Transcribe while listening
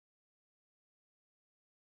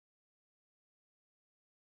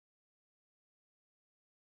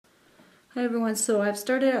Hi everyone, so I've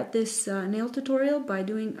started out this nail tutorial by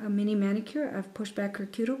doing a mini manicure. I've pushed back her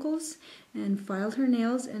cuticles and filed her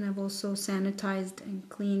nails, and I've also sanitized and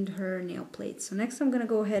cleaned her nail plates. So next I'm going to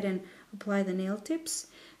go ahead and apply the nail tips,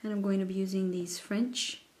 and I'm going to be using these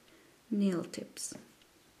French nail tips.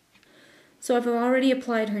 So I've already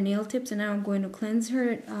applied her nail tips, and now I'm going to cleanse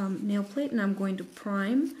her nail plate, and I'm going to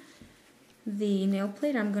prime the nail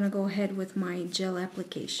plate. I'm going to go ahead with my gel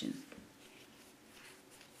application.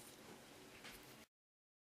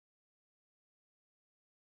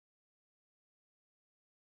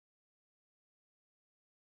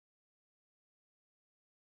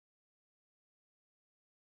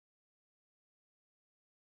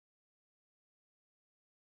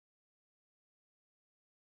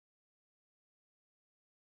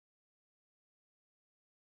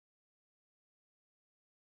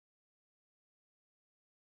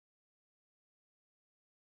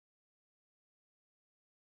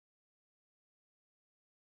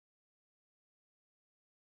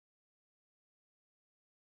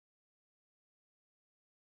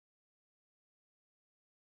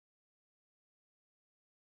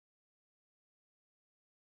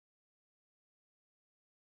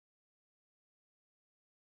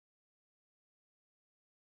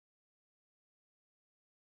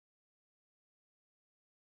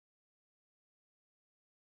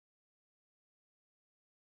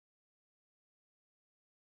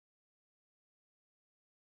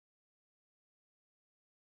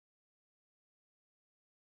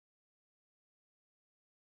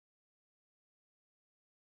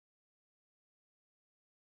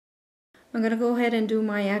 I'm going to go ahead and do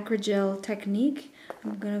my Acrygel technique.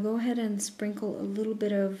 I'm going to go ahead and sprinkle a little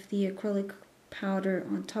bit of the acrylic powder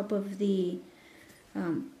on top of the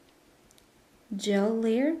gel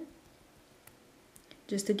layer,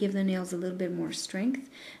 just to give the nails a little bit more strength.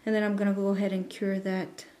 And then I'm going to go ahead and cure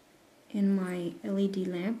that in my LED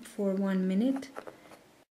lamp for 1 minute.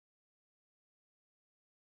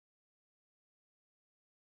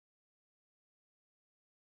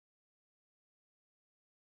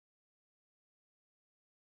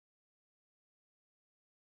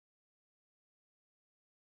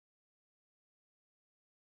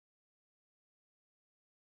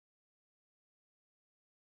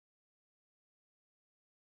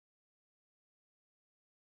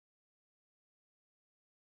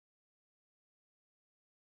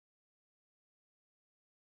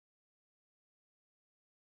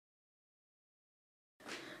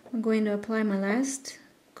 I'm going to apply my last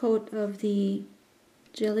coat of the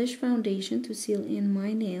gelish foundation to seal in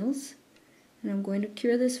my nails, and I'm going to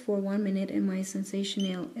cure this for 1 minute in my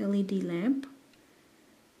sensational LED lamp,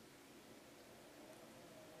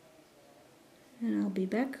 and I'll be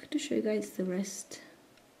back to show you guys the rest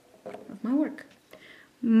of my work.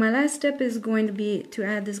 My last step is going to be to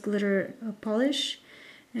add this glitter polish,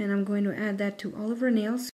 and I'm going to add that to all of her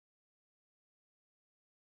nails.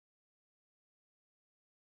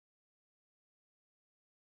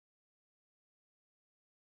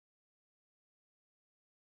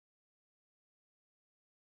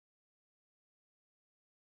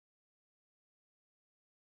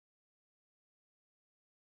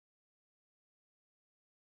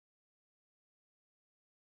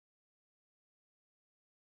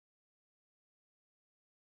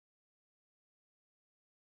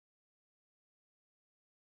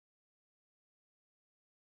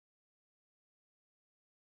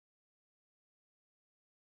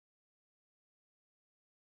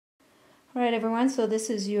 Alright everyone, so this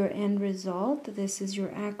is your end result. This is your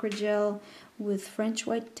Acrygel with French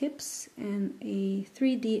white tips and a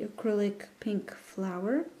 3D acrylic pink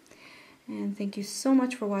flower. And thank you so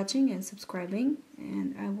much for watching and subscribing,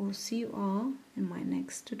 and I will see you all in my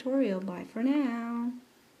next tutorial. Bye for now.